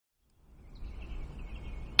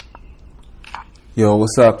Yo,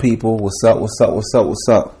 what's up, people? What's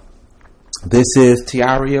up? This is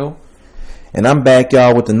Tireo, and I'm back,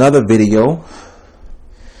 y'all, with another video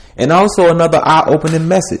and also another eye-opening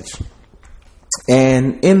message.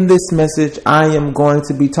 And in this message, I am going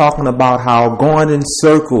to be talking about how going in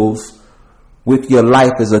circles with your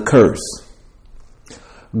life is a curse.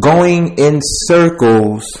 Going in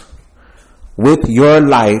circles with your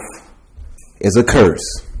life is a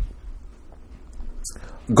curse.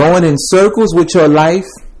 Going in circles with your life,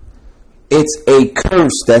 it's a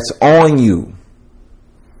curse that's on you.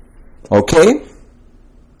 Okay?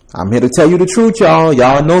 I'm here to tell you the truth, y'all.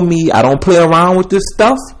 Y'all know me. I don't play around with this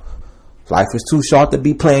stuff. Life is too short to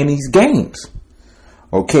be playing these games.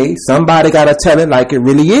 Okay? Somebody got to tell it like it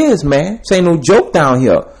really is, man. This ain't no joke down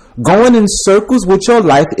here. Going in circles with your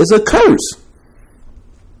life is a curse.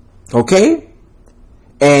 Okay?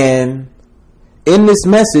 And in this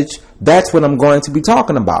message, that's what I'm going to be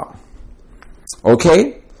talking about.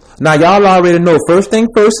 Okay? Now, y'all already know, first thing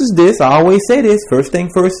first is this. I always say this. First thing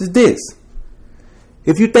first is this.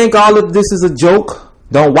 If you think all of this is a joke,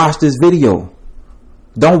 don't watch this video.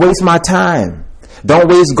 Don't waste my time. Don't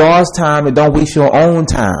waste God's time, and don't waste your own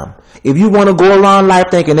time. If you want to go around life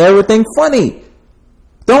thinking everything funny,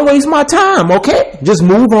 don't waste my time, okay? Just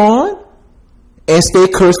move on and stay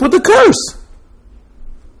cursed with the curse.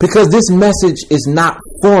 Because this message is not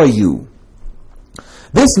for you.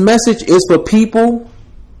 This message is for people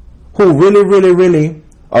who really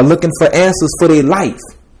are looking for answers for their life.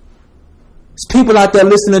 There's people out there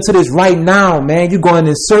listening to this right now, man. You're going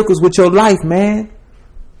in circles with your life, man.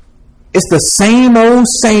 It's the same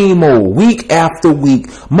old, week after week,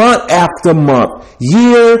 month after month,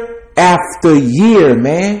 year after year,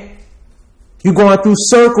 man. You're going through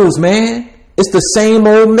circles, man. It's the same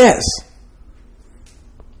old mess.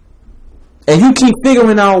 And you keep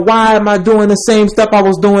figuring out, why am I doing the same stuff I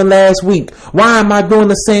was doing last week? Why am I doing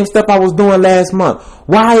the same stuff I was doing last month?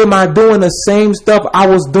 Why am I doing the same stuff I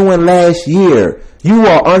was doing last year? You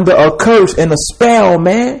are under a curse and a spell,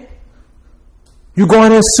 man. You're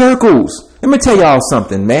going in circles. Let me tell y'all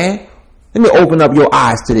something, man. Let me open up your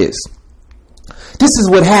eyes to this. This is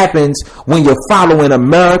what happens when you're following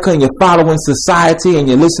America and you're following society and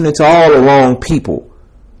you're listening to all the wrong people.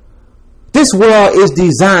 This world is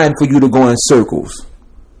designed for you to go in circles.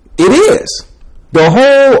 It is. The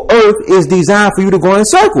whole earth is designed for you to go in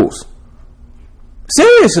circles.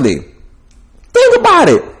 Seriously. Think about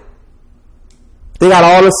it. They got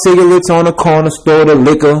all the cigarettes on the corner store, the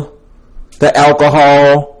liquor, the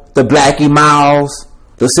alcohol, the Blackie Miles,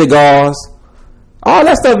 the cigars. All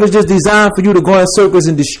that stuff is just designed for you to go in circles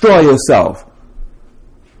and destroy yourself.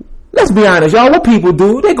 Let's be honest, y'all. What people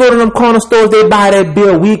do, they go to them corner stores, they buy that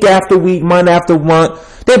beer week after week, month after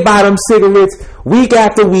month. They buy them cigarettes week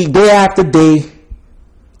after week, day after day.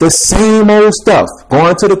 The same old stuff.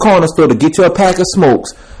 Going to the corner store to get you a pack of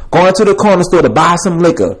smokes. Going to the corner store to buy some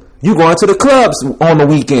liquor. You going to the clubs on the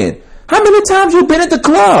weekend. How many times you been at the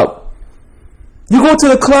club? You go to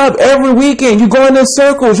the club every weekend. You going in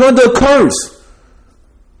circles. You're under a curse.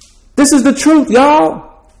 This is the truth,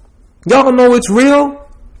 y'all. Y'all know it's real.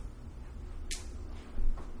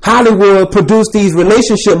 Hollywood produced these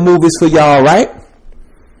relationship movies for y'all, right?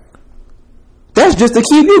 That's just to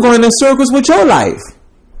keep you going in circles with your life.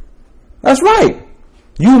 That's right.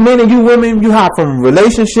 You men and you women, you hop from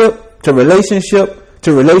relationship to relationship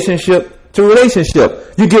to relationship to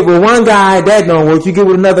relationship. You get with one guy, that don't work. You get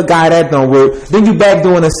with another guy, that don't work. Then you back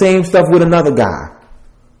doing the same stuff with another guy.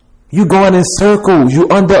 You going in circles. You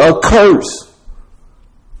under a curse.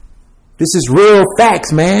 This is real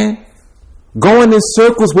facts, man. Going in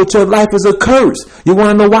circles with your life is a curse. You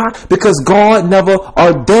want to know why? Because God never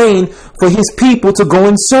ordained for his people to go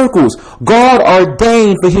in circles. God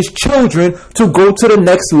ordained for his children to go to the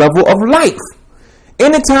next level of life.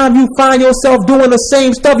 Anytime you find yourself doing the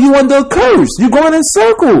same stuff, you under a curse. You're going in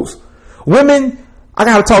circles. Women, I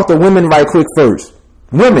got to talk to women right quick first.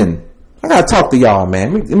 Women, I got to talk to y'all,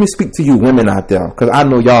 man. Let me speak to you women out there, because I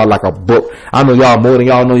know y'all like a book. I know y'all more than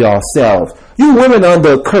y'all know yourselves. You women are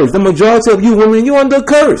under a curse. The majority of you women, you under a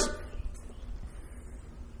curse.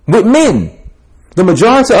 With men. The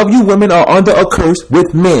majority of you women are under a curse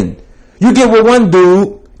with men. You get with one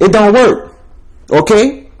dude, it don't work.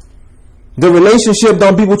 Okay? The relationship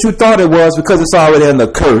don't be what you thought it was because it's already under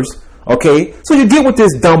a curse. Okay? So you get with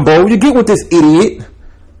this dumbo, you get with this idiot.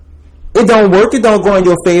 It don't work, it don't go in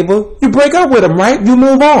your favor. You break up with him, right? You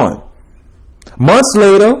move on. Months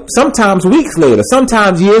later, sometimes weeks later,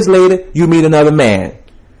 sometimes years later, you meet another man.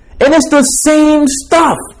 And it's the same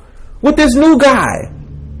stuff with this new guy.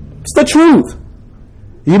 It's the truth.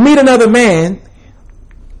 You meet another man,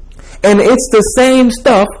 and it's the same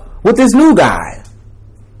stuff with this new guy.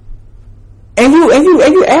 And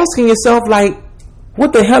you asking yourself, like,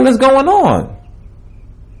 what the hell is going on?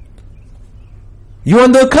 You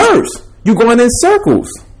under a curse. You going in circles.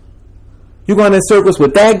 You going in circles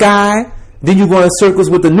with that guy. Then you going in circles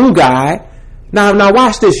with the new guy. Now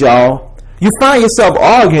watch this, y'all. You find yourself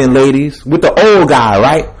arguing, ladies, with the old guy,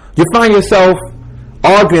 right? You find yourself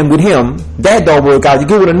arguing with him. That don't work out. You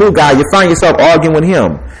get with a new guy. You find yourself arguing with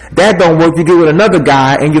him. That don't work. You get with another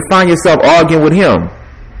guy, and you find yourself arguing with him.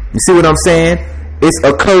 You see what I'm saying? It's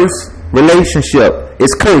a cursed relationship.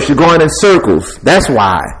 It's cursed. You're going in circles. That's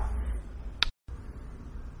why.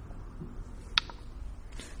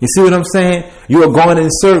 You see what I'm saying? You are going in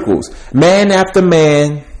circles. Man after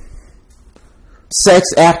man.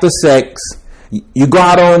 Sex after sex. You go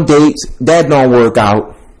out on dates. That don't work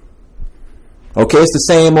out. Okay, it's the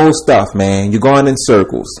same old stuff, man. You're going in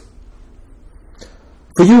circles.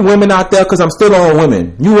 For you women out there, because I'm still on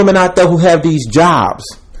women. You women out there who have these jobs.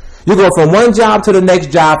 You go from one job to the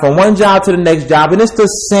next job, from one job to the next job, and it's the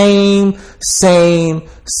same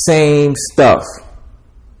stuff.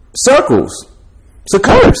 Circles. It's a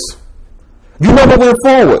curse. You never went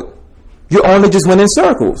forward. You only just went in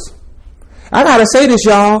circles. I gotta say this,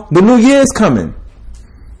 y'all. The new year's coming.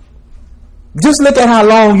 Just look at how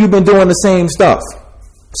long you've been doing the same stuff.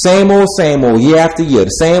 Same old, year after year.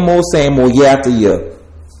 The same old, year after year.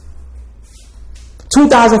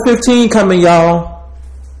 2015 coming, y'all.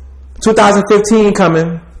 2015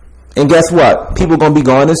 coming. And guess what? People gonna be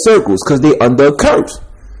going in circles because they under a curse.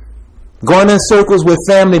 Going in circles with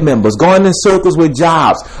family members, going in circles with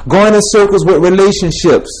jobs, going in circles with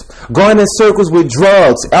relationships, going in circles with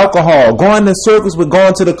drugs, alcohol, going in circles with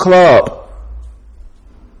going to the club,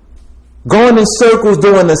 going in circles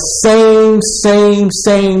doing the same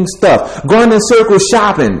stuff, going in circles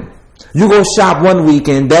shopping. You go shop one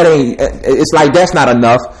weekend, it's like that's not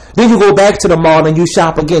enough. Then you go back to the mall and you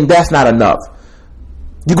shop again, that's not enough.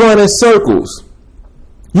 You're going in circles.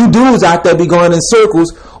 You dudes out there be going in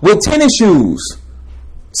circles with tennis shoes.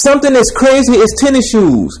 Something that's crazy is tennis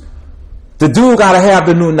shoes. The dude gotta have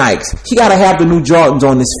the new Nikes. He gotta have the new Jordans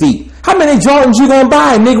on his feet. How many Jordans you gonna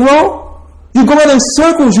buy, Negro? You going in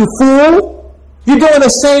circles, you fool. You're doing the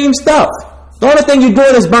same stuff. The only thing you're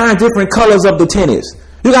doing is buying different colors of the tennis.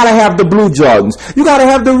 You gotta have the blue Jordans. You gotta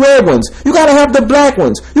have the red ones. You gotta have the black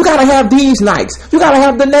ones. You gotta have these Nikes. You gotta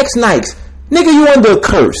have the next Nikes. Nigga, you under a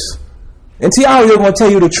curse. And Tireo, you're going to tell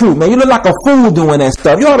you the truth, man. You look like a fool doing that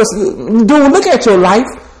stuff. You ought to look at your life.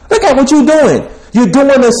 Look at what you're doing. You're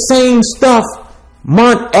doing the same stuff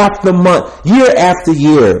month after month, year after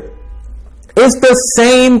year. It's the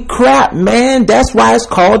same crap, man. That's why it's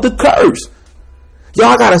called the curse.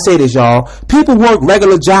 Y'all got to say this, y'all. People work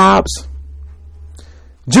regular jobs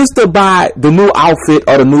just to buy the new outfit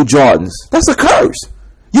or the new Jordans. That's a curse.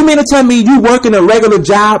 You mean to tell me you working a regular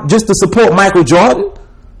job just to support Michael Jordan?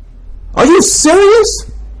 Are you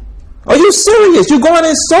serious? Are you serious? You're going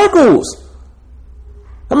in circles.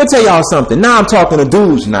 Let me tell y'all something. Now I'm talking to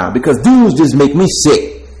dudes now because dudes just make me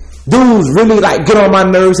sick. Dudes really like get on my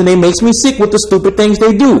nerves and they makes me sick with the stupid things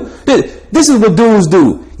they do. This is what dudes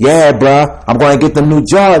do. Yeah, bruh, I'm going to get them new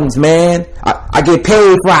Jordans, man. I get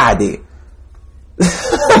paid Friday.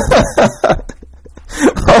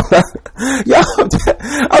 Yo,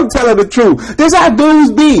 I'm telling the truth. This how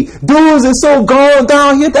dudes be. Dudes is so gone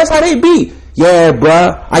down here. That's how they be. Yeah,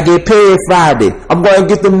 bruh, I get paid Friday. I'm going to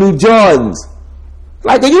get them new Jordans.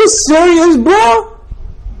 Like, are you serious, bro?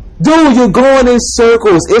 Dude, you're going in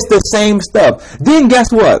circles. It's the same stuff. Then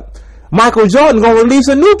guess what? Michael Jordan going to release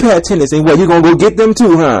a new pair of tennis. And what, you going to go get them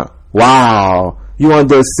too, huh? Wow. You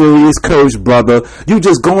under a serious curse, brother. You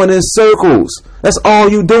just going in circles. That's all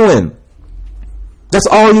you doing. That's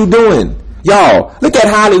all you doing. Y'all, look at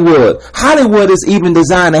Hollywood. Hollywood is even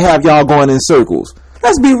designed to have y'all going in circles.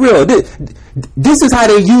 Let's be real. This is how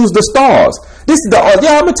they use the stars. This is I'm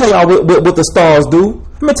going to tell y'all what the stars do.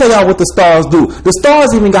 Let me tell y'all what the stars do. The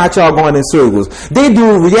stars even got y'all going in circles. They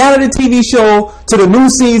do reality TV show to the new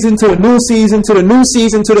season, to the new season, to the new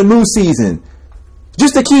season, to the new season.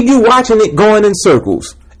 Just to keep you watching it going in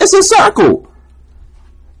circles. It's a circle.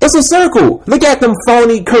 It's a circle. Look at them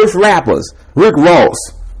phony cursed rappers. Rick Ross.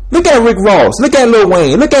 Look at Rick Ross. Look at Lil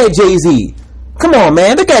Wayne. Look at Jay-Z. Come on,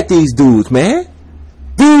 man. Look at these dudes, man.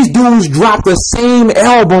 These dudes drop the same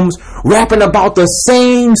albums rapping about the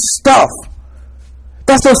same stuff.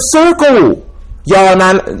 That's a circle.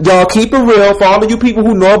 Y'all keep it real. For all of you people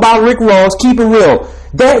who know about Rick Ross, keep it real.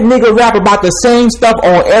 That nigga rap about the same stuff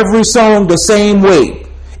on every song the same way.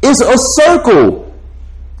 It's a circle.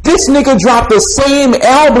 This nigga dropped the same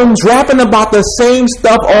albums rapping about the same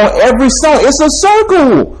stuff on every song. It's a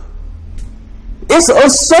circle. It's a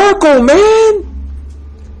circle, man.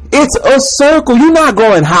 It's a circle. You're not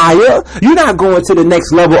going higher. You're not going to the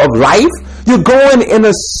next level of life. You're going in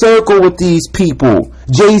a circle with these people.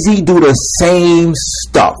 Jay-Z do the same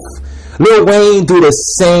stuff. Lil Wayne do the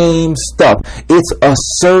same stuff. It's a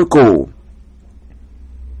circle.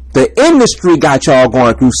 The industry got y'all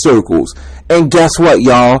going through circles. And guess what,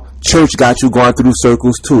 y'all? Church got you going through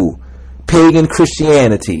circles too. Pagan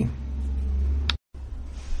Christianity.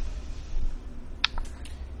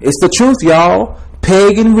 It's the truth, y'all.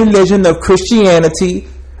 Pagan religion of Christianity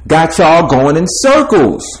got y'all going in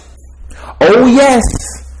circles. Oh yes.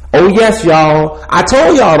 Oh yes, y'all. I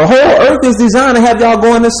told y'all the whole earth is designed to have y'all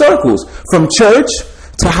going in circles. From church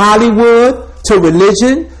to Hollywood to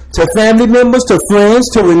religion to family members to friends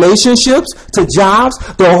to relationships to jobs.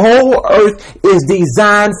 The whole earth is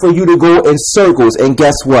designed for you to go in circles. And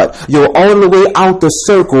guess what? Your only way out the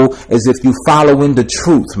circle is if you following the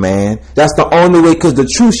truth, man. That's the only way, because the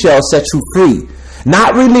truth shall set you free.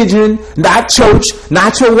 Not religion, not church,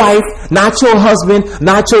 not your wife, not your husband,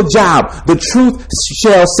 not your job. The truth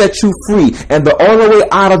shall set you free. And the only way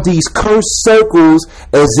out of these cursed circles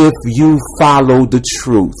is if you follow the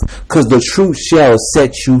truth. Because the truth shall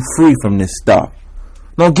set you free from this stuff.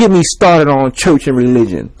 Don't get me started on church and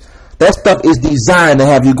religion. That stuff is designed to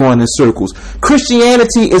have you going in circles.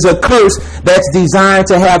 Christianity is a curse that's designed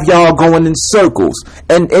to have y'all going in circles.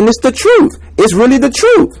 And it's the truth. It's really the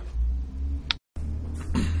truth.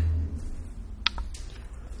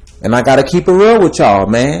 And I got to keep it real with y'all,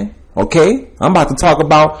 man. Okay? I'm about to talk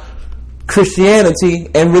about Christianity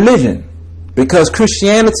and religion. Because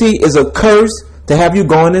Christianity is a curse to have you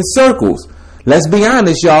going in circles. Let's be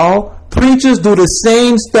honest, y'all. Preachers do the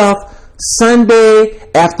same stuff Sunday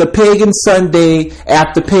after pagan Sunday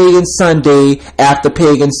after pagan Sunday after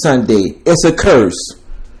pagan Sunday. It's a curse.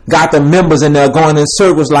 Got the members in there going in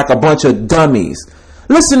circles like a bunch of dummies.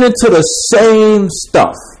 Listening to the same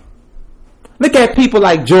stuff. Look at people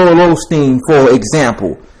like Joel Osteen, for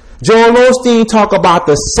example. Joel Osteen talk about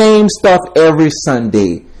the same stuff every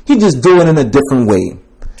Sunday. He just do it in a different way.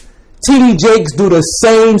 T.D. Jakes do the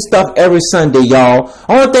same stuff every Sunday, y'all.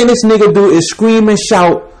 Only thing this nigga do is scream and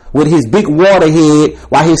shout with his big water head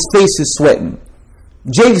while his face is sweating.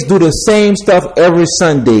 Jakes do the same stuff every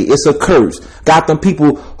Sunday. It's a curse. Got them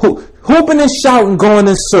people hooping and shouting, going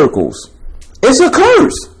in circles. It's a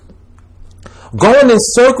curse. Going in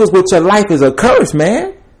circles with your life is a curse,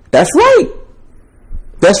 man. That's right.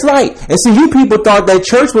 That's right. And see, you people thought that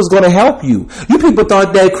church was going to help you. You people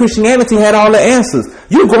thought that Christianity had all the answers.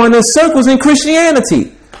 You're going in circles in Christianity.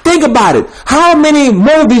 Think about it. How many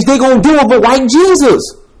movies they going to do of a white Jesus?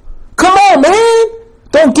 Come on, man.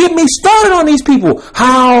 Don't get me started on these people.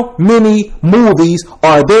 How many movies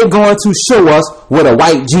are they going to show us with a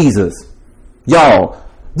white Jesus? Y'all,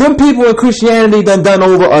 them people in Christianity done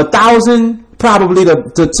over 1,000, probably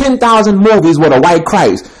to 10,000 movies with a white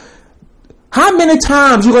Christ. How many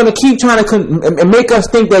times you going to keep trying to make us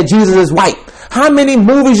think that Jesus is white? How many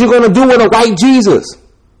movies you going to do with a white Jesus?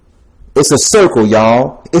 It's a circle,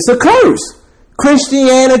 y'all. It's a curse.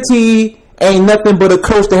 Christianity ain't nothing but a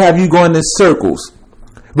curse to have you going in circles.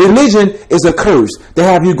 Religion is a curse to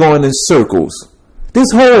have you going in circles.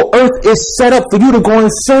 This whole earth is set up for you to go in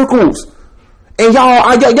circles. And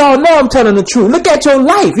y'all know I'm telling the truth. Look at your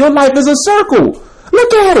life. Your life is a circle.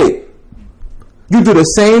 Look at it. You do the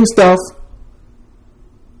same stuff.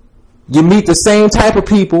 You meet the same type of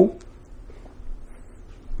people.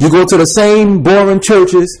 You go to the same boring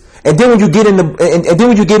churches. And then when you get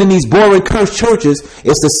in these boring cursed churches,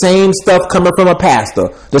 it's the same stuff coming from a pastor.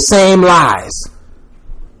 The same lies.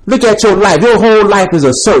 Look at your life. Your whole life is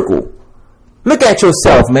a circle. Look at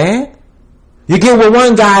yourself, man. You get with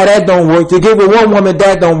one guy, that don't work. You get with one woman,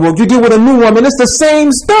 that don't work. You get with a new woman, it's the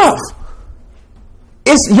same stuff.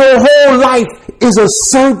 It's your whole life is a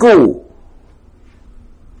circle.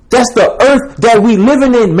 That's the earth that we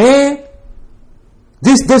living in, man.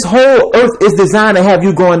 This whole earth is designed to have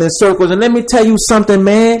you going in circles. And let me tell you something,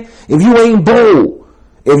 man. If you ain't bold,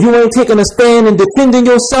 if you ain't taking a stand and defending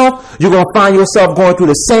yourself, you're going to find yourself going through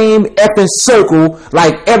the same effing circle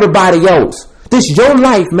like everybody else. This your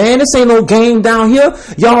life, man. This ain't no game down here.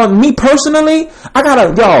 Y'all, me personally, I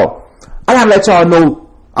gotta let y'all know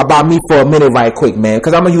about me for a minute right quick, man.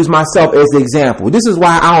 Because I'm going to use myself as the example. This is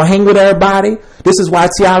why I don't hang with everybody. This is why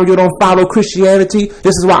Tireo don't follow Christianity.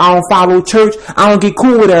 This is why I don't follow church. I don't get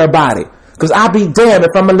cool with everybody. Because I'll be damned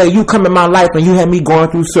if I'm going to let you come in my life and you have me going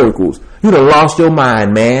through circles. You done lost your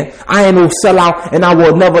mind, man. I ain't no sellout, and I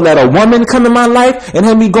will never let a woman come in my life and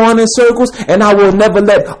have me going in circles, and I will never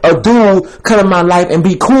let a dude come in my life and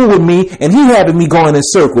be cool with me and he having me going in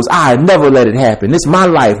circles. I never let it happen. This is my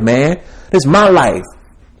life, man. This is my life.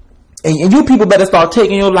 And you people better start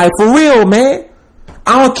taking your life for real, man.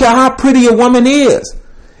 I don't care how pretty a woman is.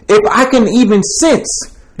 If I can even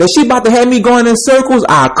sense that she about to have me going in circles,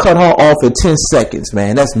 I'll cut her off in 10 seconds,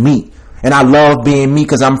 man. That's me. And I love being me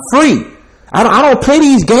because I'm free. I don't play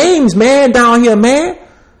these games, man, down here, man.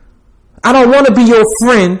 I don't want to be your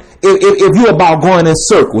friend if you're about going in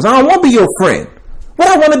circles. I don't want to be your friend. What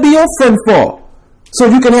I want to be your friend for? So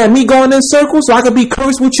you can have me going in circles so I can be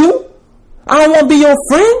cursed with you? I don't want to be your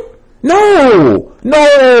friend. No,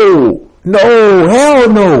 hell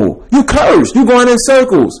no. You cursed. You going in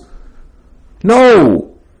circles.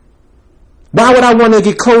 No. Why would I want to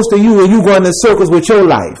get close to you and you going in circles with your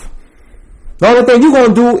life? The only thing you're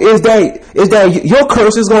going to do is that your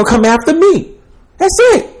curse is going to come after me. That's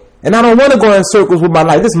it. And I don't want to go in circles with my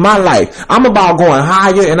life. This is my life. I'm about going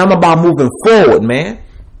higher and I'm about moving forward, man.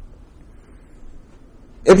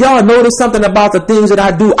 If y'all notice something about the things that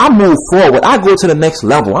I do, I move forward. I go to the next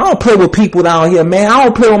level. I don't play with people down here, man. I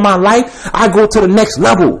don't play with my life. I go to the next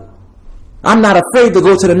level. I'm not afraid to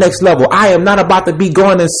go to the next level. I am not about to be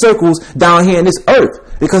going in circles down here in this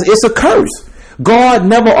earth because it's a curse. God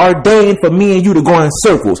never ordained for me and you to go in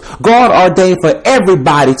circles. God ordained for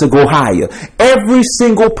everybody to go higher. Every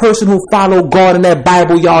single person who followed God in that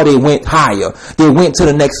Bible, y'all, they went higher. They went to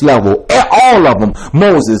the next level. All of them.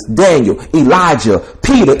 Moses, Daniel, Elijah,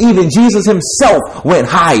 Peter, even Jesus himself went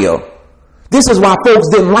higher. This is why folks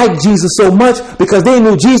didn't like Jesus so much, because they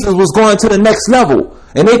knew Jesus was going to the next level.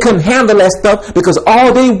 And they couldn't handle that stuff because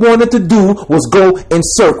all they wanted to do was go in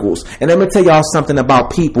circles. And let me tell y'all something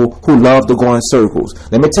about people who love to go in circles.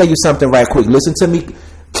 Let me tell you something right quick. Listen to me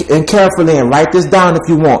and carefully and write this down if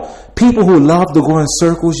you want. People who love to go in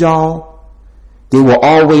circles, y'all, they will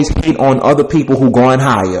always hate on other people who going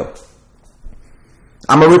higher.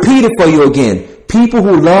 I'm going to repeat it for you again. People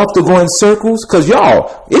who love to go in circles, because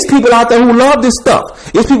y'all, it's people out there who love this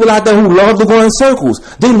stuff. It's people out there who love to go in circles.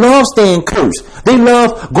 They love staying cursed. They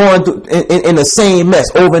love going in the same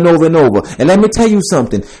mess over and over and over. And let me tell you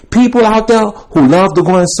something. People out there who love to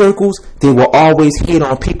go in circles, they will always hate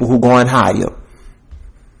on people who going higher.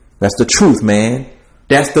 That's the truth, man.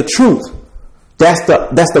 That's the truth. That's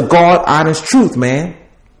the God honest truth, man.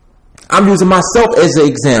 I'm using myself as an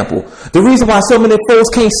example. The reason why so many folks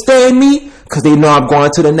can't stand me, because they know I'm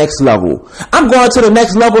going to the next level. I'm going to the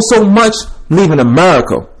next level so much, leaving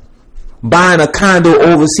America, buying a condo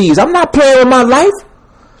overseas. I'm not playing with my life.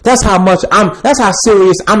 That's how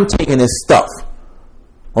serious I'm taking this stuff.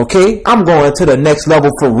 Okay? I'm going to the next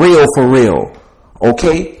level for real.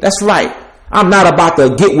 Okay? That's right. I'm not about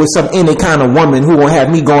to get with any kind of woman who will have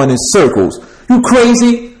me going in circles. You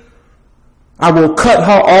crazy? I will cut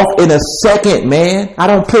her off in a second, man. I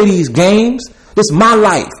don't play these games. This is my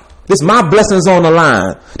life. This is my blessings on the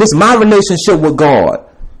line. This is my relationship with God.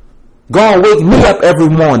 God wake me up every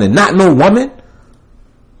morning, not no woman.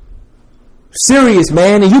 Serious,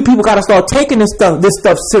 man. And you people got to start taking this stuff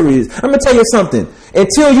serious. I'm going to tell you something.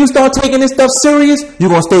 Until you start taking this stuff serious, you're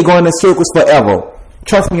going to stay going in circles forever.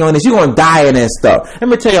 Trust me on this. You're going to die in that stuff. Let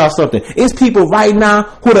me tell y'all something. It's people right now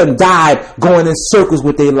who done died going in circles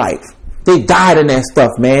with their life. They died in that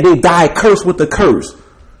stuff, man. They died cursed with the curse.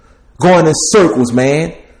 Going in circles,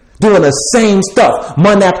 man. Doing the same stuff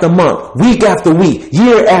month after month, week after week,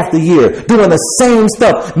 year after year. Doing the same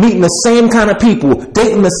stuff, meeting the same kind of people,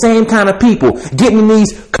 dating the same kind of people, getting in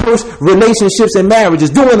these cursed relationships and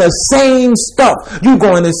marriages, doing the same stuff. You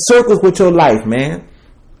going in circles with your life, man.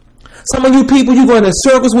 Some of you people, you going in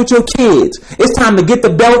circles with your kids. It's time to get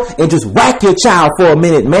the belt and just whack your child for a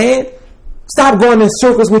minute, man. Stop going in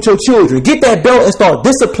circles with your children. Get that belt and start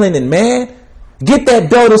disciplining, man. Get that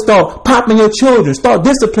belt and start popping your children. Start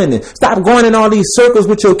disciplining. Stop going in all these circles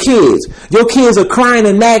with your kids. Your kids are crying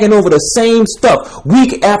and nagging over the same stuff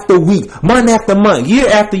week after week, month after month, year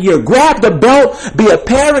after year. Grab the belt, be a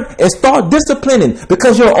parent, and start disciplining,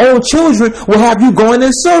 because your own children will have you going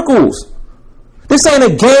in circles. This ain't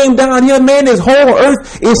a game down here, man. This whole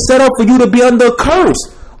earth is set up for you to be under a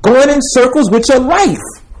curse, going in circles with your life.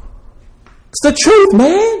 It's the truth,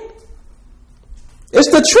 man. It's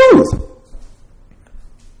the truth.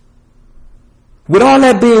 With all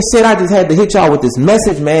that being said, I just had to hit y'all with this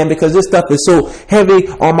message, man, because this stuff is so heavy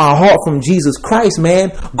on my heart from Jesus Christ,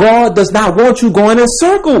 man. God does not want you going in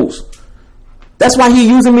circles. That's why He's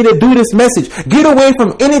using me to do this message. Get away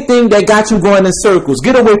from anything that got you going in circles.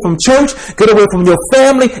 Get away from church. Get away from your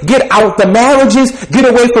family. Get out the marriages. Get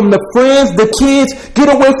away from the friends, the kids.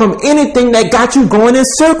 Get away from anything that got you going in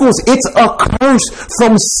circles. It's a curse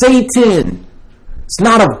from Satan. It's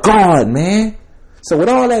not of God, man. So with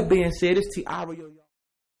all that being said, it's Tireo.